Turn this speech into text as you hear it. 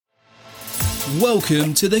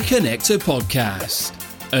Welcome to the Connector Podcast,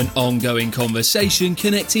 an ongoing conversation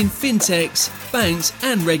connecting fintechs, banks,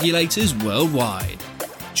 and regulators worldwide.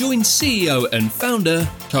 Join CEO and founder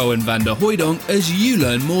Koen van der Hooydonk as you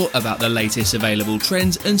learn more about the latest available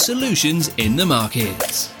trends and solutions in the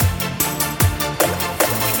markets.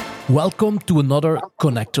 Welcome to another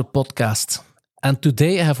Connector Podcast. And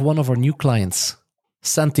today I have one of our new clients,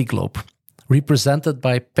 Centiglobe, represented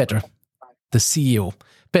by Peter, the CEO.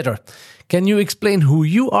 Peter, can you explain who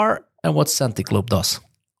you are and what Centiglobe does?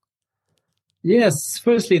 Yes.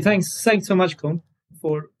 Firstly, thanks so much, Con,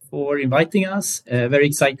 for inviting us. Very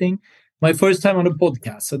exciting. My first time on a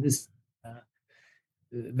podcast, so this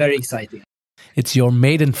very exciting. It's your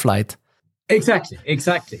maiden flight.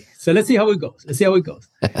 Exactly. So let's see how it goes.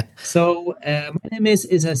 So my name is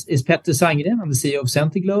Peter Sandgren. I'm the CEO of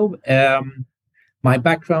Centiglobe. My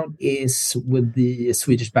background is with the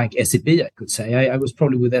Swedish bank SEB, I could say. I was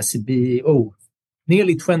probably with SEB,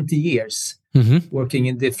 nearly 20 years, working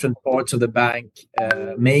in different parts of the bank,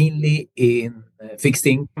 mainly in fixed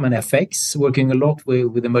income and FX, working a lot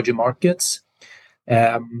with emerging markets.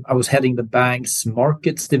 I was heading the bank's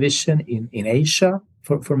markets division in Asia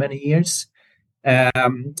for many years.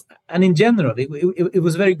 And in general, it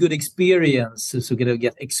was a very good experience to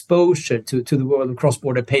get exposure to the world of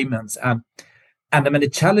cross-border payments and the many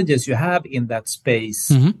challenges you have in that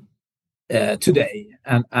space today,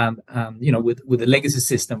 and with the legacy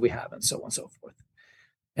system we have, and so on and so forth.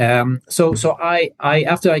 So I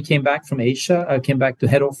after I came back from Asia, I came back to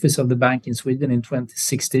head office of the bank in Sweden in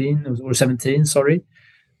 2016 or 17. Sorry,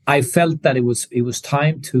 I felt that it was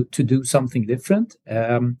time to do something different.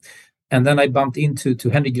 And then I bumped into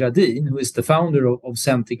Henrik Gradin, who is the founder of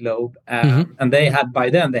Centiglobe. And they had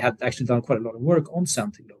actually done quite a lot of work on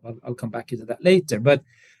Centiglobe. I'll come back into that later. But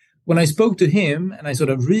when I spoke to him and I sort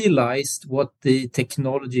of realized what the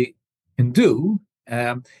technology can do,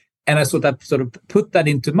 and I sort of put that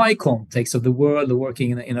into my context of the world of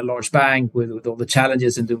working in a large bank with all the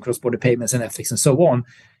challenges in doing cross-border payments and FX and so on,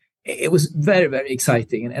 it was very, very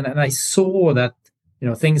exciting. And I saw that,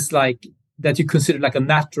 things like that you consider like a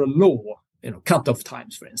natural law, cut-off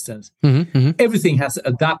times, for instance. Everything has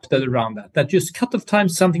adapted around that just cut-off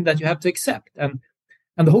times, something that you have to accept. And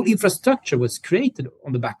the whole infrastructure was created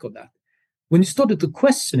on the back of that. When you started to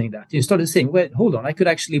questioning that, you started saying, wait, hold on, I could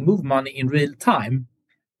actually move money in real time.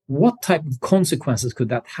 What type of consequences could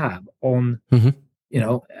that have on, on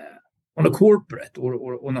a corporate or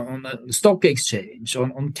on a stock exchange,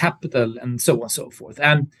 on capital, and so on and so forth.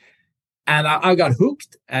 And I got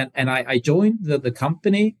hooked, and I joined the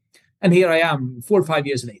company, and here I am 4 or 5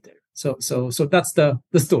 years later. So that's the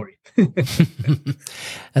story.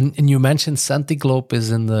 And you mentioned Centiglobe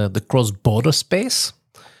is in the cross-border space.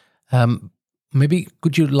 Maybe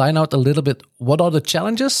could you line out a little bit, what are the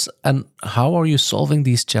challenges and how are you solving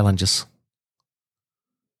these challenges?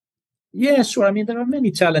 Yeah, sure. I mean, there are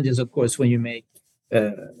many challenges, of course, when you make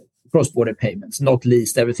cross-border payments, not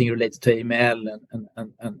least everything related to AML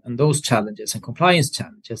and those challenges and compliance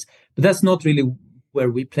challenges. But that's not really where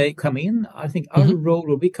we come in. I think our role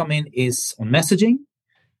where we come in is on messaging,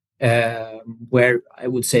 where I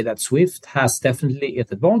would say that SWIFT has definitely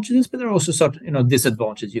its advantages, but there are also certain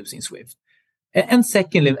disadvantages using SWIFT. And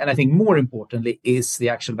secondly, and I think more importantly, is the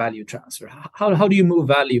actual value transfer. How do you move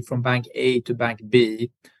value from bank A to bank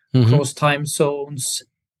B, across time zones,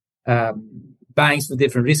 banks with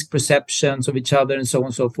different risk perceptions of each other, and so on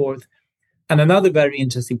and so forth. And another very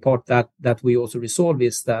interesting part that we also resolve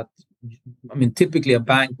is that, typically a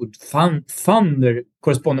bank would fund their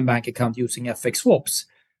correspondent bank account using FX swaps.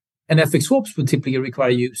 And FX swaps would typically require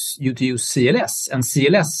you to use CLS. And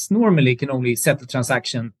CLS normally can only settle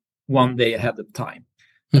transaction 1 day ahead of time.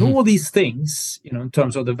 And all these things, in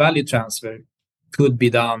terms of the value transfer, could be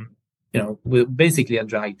done, with basically a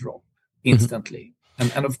drag drop instantly.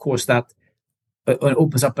 And of course, that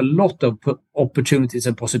opens up a lot of opportunities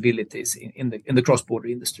and possibilities in the cross-border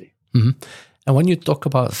industry. And when you talk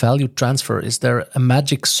about value transfer, is there a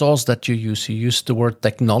magic sauce that you use? You use the word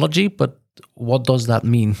technology, but what does that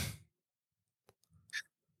mean?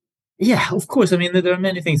 Yeah, of course. There are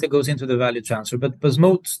many things that goes into the value transfer, but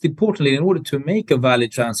most importantly, in order to make a value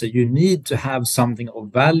transfer, you need to have something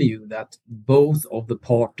of value that both of the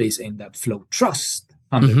parties in that flow trust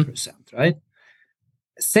 100%, right?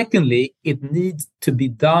 Secondly, it needs to be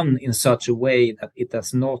done in such a way that it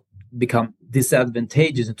does not become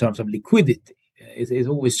disadvantageous in terms of liquidity. It's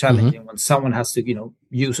always challenging when someone has to,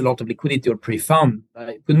 use a lot of liquidity or pre-fund.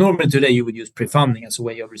 But normally today you would use pre-funding as a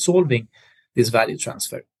way of resolving this value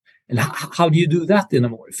transfer. And how do you do that in a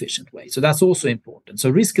more efficient way? So that's also important. So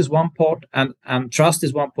risk is one part, and trust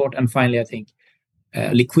is one part. And finally, I think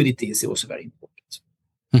liquidity is also very important.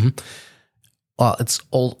 Mm-hmm. Well, it's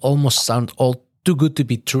almost sound all too good to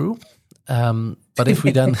be true. But if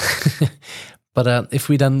we then, if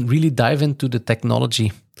we then really dive into the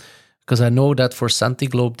technology, because I know that for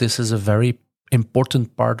Centiglobe this is a very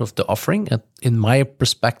important part of the offering. In my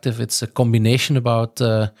perspective, it's a combination about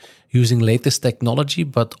using latest technology,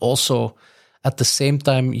 but also at the same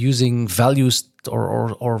time using values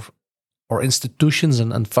or institutions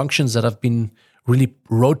and functions that have been really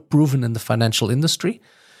road proven in the financial industry.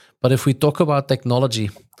 But if we talk about technology,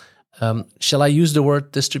 shall I use the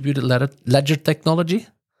word distributed ledger technology?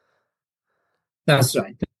 That's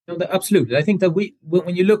right. No, absolutely. I think that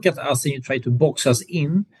when you look at us and you try to box us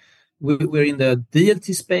in, we're in the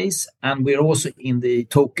DLT space and we're also in the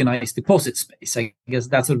tokenized deposit space. I guess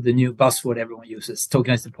that's sort of the new buzzword everyone uses,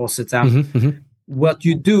 tokenized deposits. And what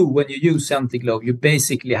you do when you use Centiglobe, you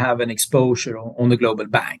basically have an exposure on the global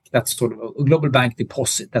bank. That's sort of a global bank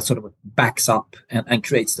deposit. That's sort of what backs up and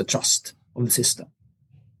creates the trust of the system.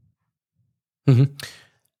 Mm-hmm.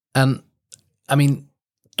 And I mean,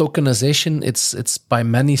 tokenization, it's by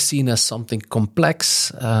many seen as something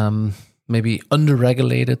complex, maybe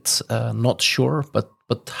underregulated, not sure, but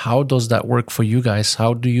how does that work for you guys?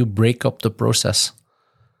 How do you break up the process?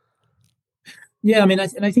 Yeah, I mean,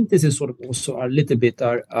 I think this is sort of also a little bit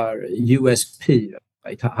our USP,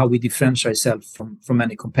 right? How we differentiate ourselves from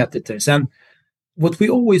many competitors. And what we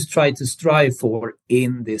always try to strive for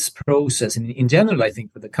in this process, and in general, I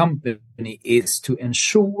think for the company, is to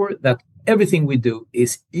ensure that everything we do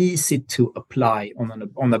is easy to apply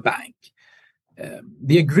on a bank.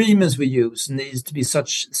 The agreements we use needs to be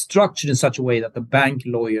structured in such a way that the bank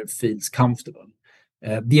lawyer feels comfortable.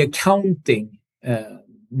 The accounting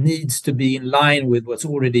needs to be in line with what's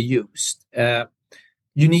already used.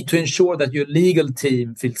 You need to ensure that your legal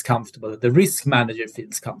team feels comfortable, that the risk manager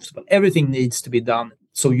feels comfortable. Everything needs to be done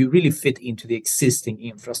so you really fit into the existing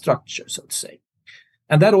infrastructure, so to say.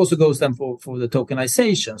 And that also goes then for the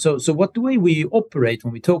tokenization. So what the way we operate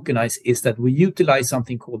when we tokenize is that we utilize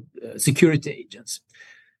something called security agents.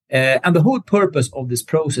 And the whole purpose of this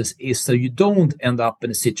process is so you don't end up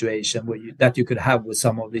in a situation that you could have with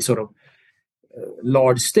some of these sort of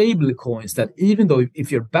large stable coins, that even though if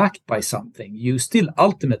you're backed by something, you still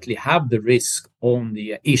ultimately have the risk on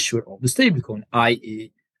the issuer of the stablecoin,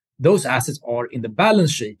 i.e. those assets are in the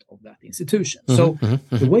balance sheet of that institution. So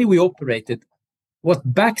the way we operate it,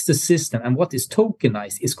 what backs the system and what is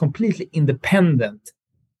tokenized is completely independent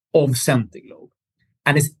of Centiglobe,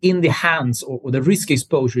 and is in the hands or the risk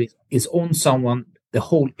exposure is on someone the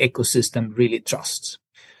whole ecosystem really trusts.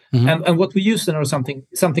 And what we use then are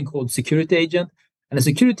something called security agent. And a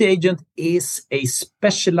security agent is a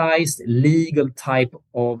specialized legal type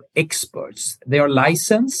of experts. They are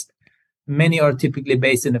licensed. Many are typically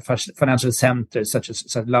based in a financial centers such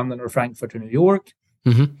as London or Frankfurt or New York.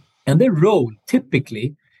 And their role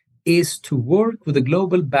typically is to work with the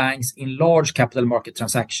global banks in large capital market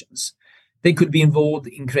transactions. They could be involved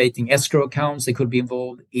in creating escrow accounts. They could be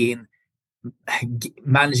involved in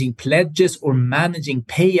managing pledges or managing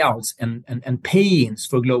payouts and pay-ins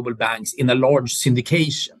for global banks in a large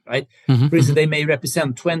syndication, right? For instance, they may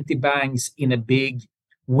represent 20 banks in a big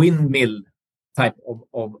windmill type of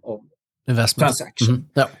investment transaction.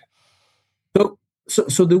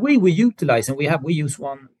 So the way we utilize, and we use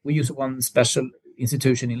one special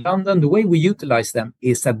institution in London. The way we utilize them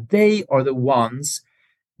is that they are the ones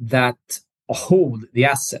that hold the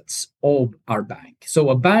assets of our bank. So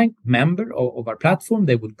a bank member of our platform,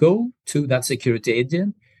 they would go to that security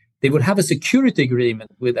agent. They would have a security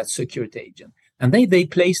agreement with that security agent. And they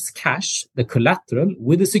place cash, the collateral,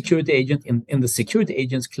 with the security agent in the security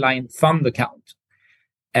agent's client fund account.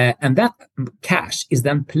 And that cash is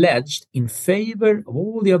then pledged in favor of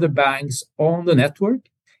all the other banks on the network.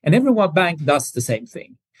 And every one bank does the same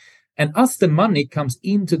thing. And as the money comes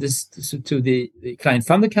into to the client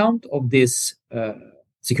fund account of this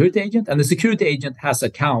security agent, and the security agent has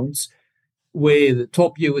accounts with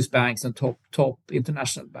top US banks and top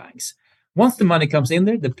international banks. Once the money comes in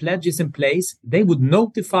there, the pledge is in place, they would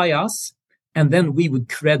notify us, and then we would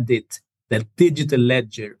credit the digital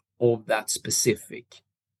ledger of that specific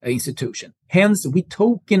institution. Hence, we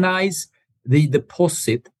tokenize the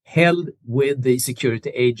deposit held with the security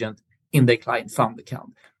agent in their client fund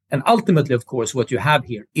account. And ultimately, of course, what you have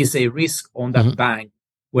here is a risk on that bank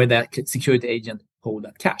where that security agent hold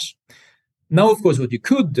that cash. Now, of course, what you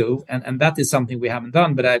could do, and that is something we haven't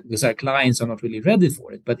done, but because our clients are not really ready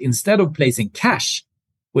for it, but instead of placing cash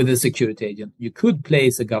with a security agent, you could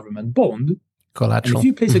place a government bond. Collateral. And if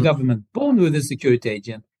you place a government bond with a security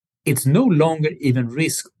agent, it's no longer even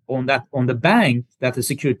risk on the bank that the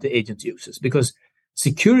security agent uses, because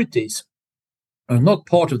securities are not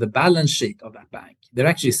part of the balance sheet of that bank.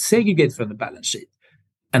 They're actually segregated from the balance sheet.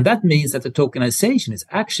 And that means that the tokenization is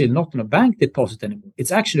actually not on a bank deposit anymore.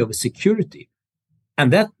 It's actually of a security.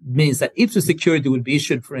 And that means that if the security would be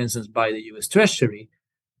issued, for instance, by the US Treasury,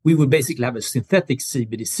 we would basically have a synthetic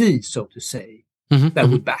CBDC, so to say, that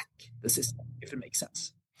would back the system, if it makes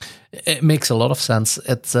sense. It makes a lot of sense.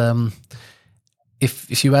 It's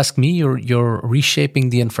if you ask me, you're reshaping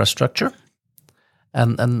the infrastructure,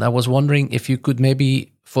 and I was wondering if you could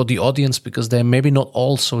maybe, for the audience, because they're maybe not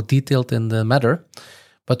all so detailed in the matter,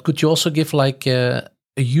 but could you also give like a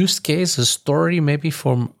use case, a story maybe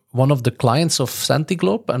from one of the clients of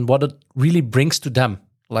Centiglobe and what it really brings to them,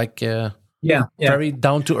 like very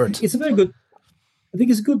down to earth? It's a very good. I think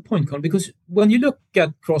it's a good point, Con, because when you look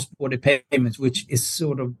at cross-border payments, which is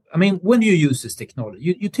sort of, I mean, when you use this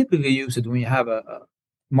technology, you typically use it when you have a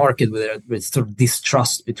market with sort of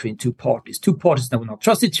distrust between two parties that will not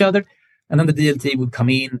trust each other, and then the DLT would come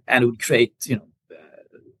in and it would create,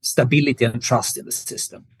 stability and trust in the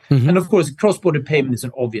system. And of course, cross-border payment is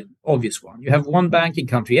an obvious one. You have one bank in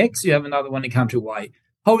country X, you have another one in country Y.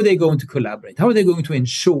 How are they going to collaborate? How are they going to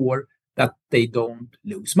ensure that they don't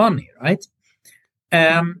lose money, right?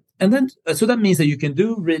 And then, so that means that you can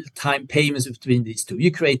do real-time payments between these two.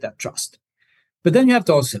 You create that trust. But then you have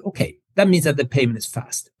to also say, okay, that means that the payment is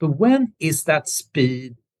fast. But when is that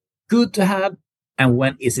speed good to have? And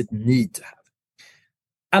when is it need to have?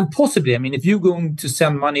 And possibly, I mean, if you're going to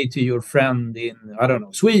send money to your friend in, I don't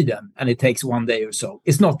know, Sweden, and it takes 1 day or so,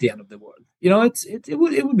 it's not the end of the world. It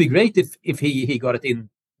would be great if he got it in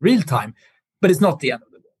real time, but it's not the end of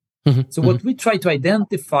the world. So what we try to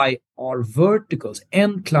identify are verticals,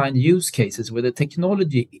 end client use cases where the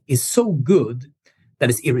technology is so good that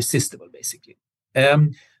it's irresistible, basically.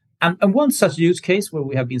 And one such use case where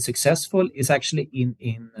we have been successful is actually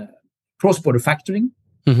in cross-border factoring.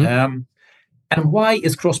 And why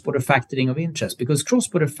is cross-border factoring of interest? Because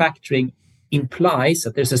cross-border factoring implies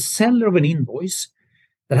that there's a seller of an invoice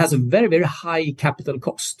that has a very, very high capital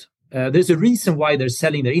cost. There's a reason why they're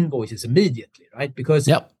selling their invoices immediately, right? Because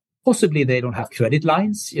possibly they don't have credit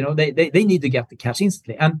lines. They need to get the cash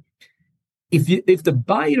instantly. And if the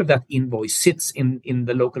buyer of that invoice sits in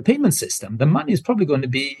the local payment system, the money is probably going to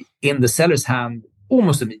be in the seller's hand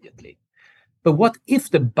almost immediately. But what if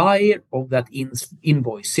the buyer of that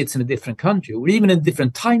invoice sits in a different country or even in a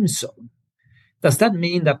different time zone? Does that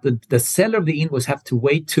mean that the seller of the invoice have to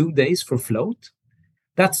wait 2 days for float?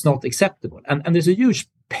 That's not acceptable. And there's a huge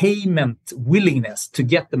payment willingness to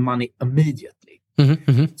get the money immediately.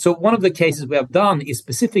 So one of the cases we have done is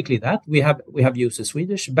specifically that. We have used a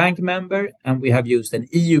Swedish bank member and we have used an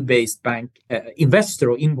EU-based bank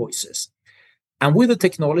investor or invoices. And with the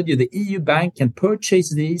technology, the EU bank can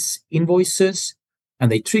purchase these invoices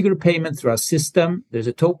and they trigger payment through our system. There's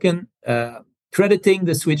a token crediting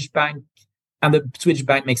the Swedish bank, and the Swedish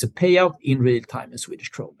bank makes a payout in real time in Swedish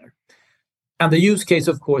kroner. And the use case,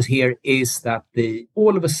 of course, here is that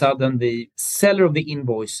all of a sudden the seller of the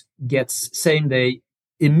invoice gets same day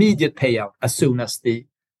immediate payout as soon as the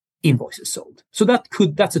invoice is sold. So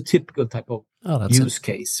that's a typical type of use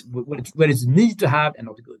case where it's need to have and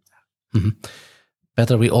not good to have.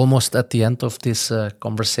 Peter, we're almost at the end of this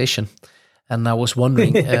conversation. And I was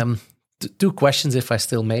wondering, 2 questions, if I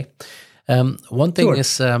still may. One thing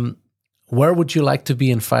is, where would you like to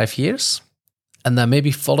be in 5 years? And then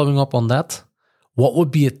maybe following up on that, what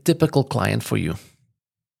would be a typical client for you?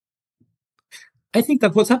 I think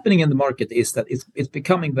that what's happening in the market is that it's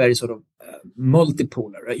becoming very sort of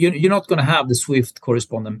multipolar. Right? You're not going to have the SWIFT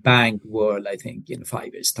correspondent bank world, I think, in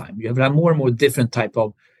 5 years' time. You have more and more different type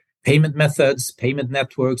of payment methods, payment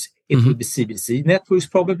networks. It will be CBDC networks,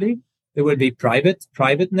 probably. There will be private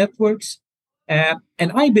networks. And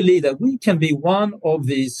I believe that we can be one of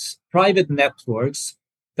these private networks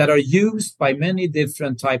that are used by many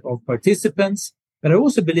different type of participants. But I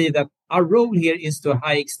also believe that our role here is to a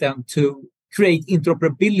high extent to create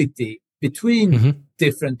interoperability between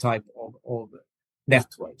different type of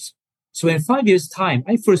networks. So in 5 years' time,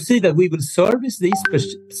 I foresee that we will service these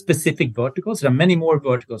specific verticals. There are many more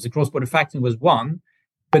verticals. The cross-border factoring was one,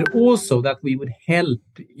 but also that we would help,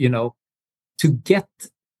 to get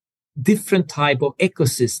different type of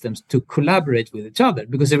ecosystems to collaborate with each other,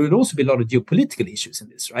 because there will also be a lot of geopolitical issues in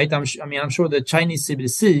this, right? I'm sure the Chinese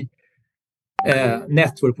CBDC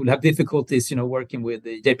network will have difficulties, working with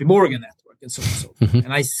the JP Morgan network and so on and so forth.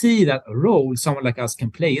 And I see that a role someone like us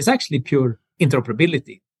can play is actually pure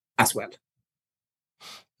interoperability as well.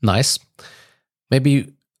 Nice.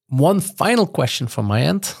 Maybe one final question from my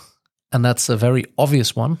end, and that's a very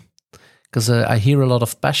obvious one, because I hear a lot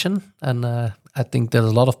of passion, and I think there's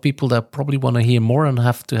a lot of people that probably want to hear more and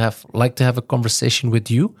like to have a conversation with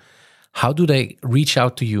you. How do they reach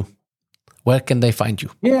out to you? Where can they find you?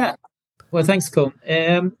 Yeah. Well, thanks, Con.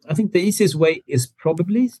 I think the easiest way is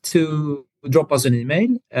probably to drop us an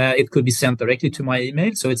email. It could be sent directly to my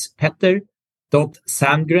email. So it's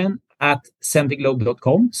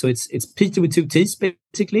petter.sandgren@centiglobe.com. So it's Peter with two T's,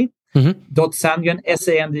 basically. .Sandgren,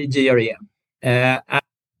 Sandgren.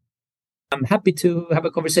 I'm happy to have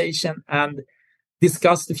a conversation and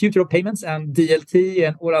discuss the future of payments and DLT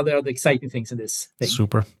and all other exciting things in this thing.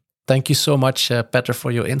 Super. Thank you so much, Petter,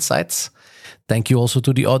 for your insights. Thank you also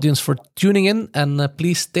to the audience for tuning in. And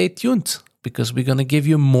please stay tuned because we're going to give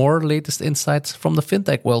you more latest insights from the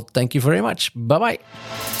fintech world. Thank you very much. Bye-bye.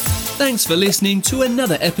 Thanks for listening to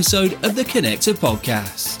another episode of the Connector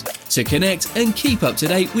Podcast. To connect and keep up to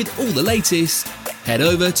date with all the latest, head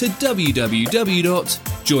over to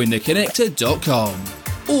www.jointheconnector.com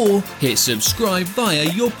or hit subscribe via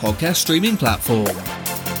your podcast streaming platform.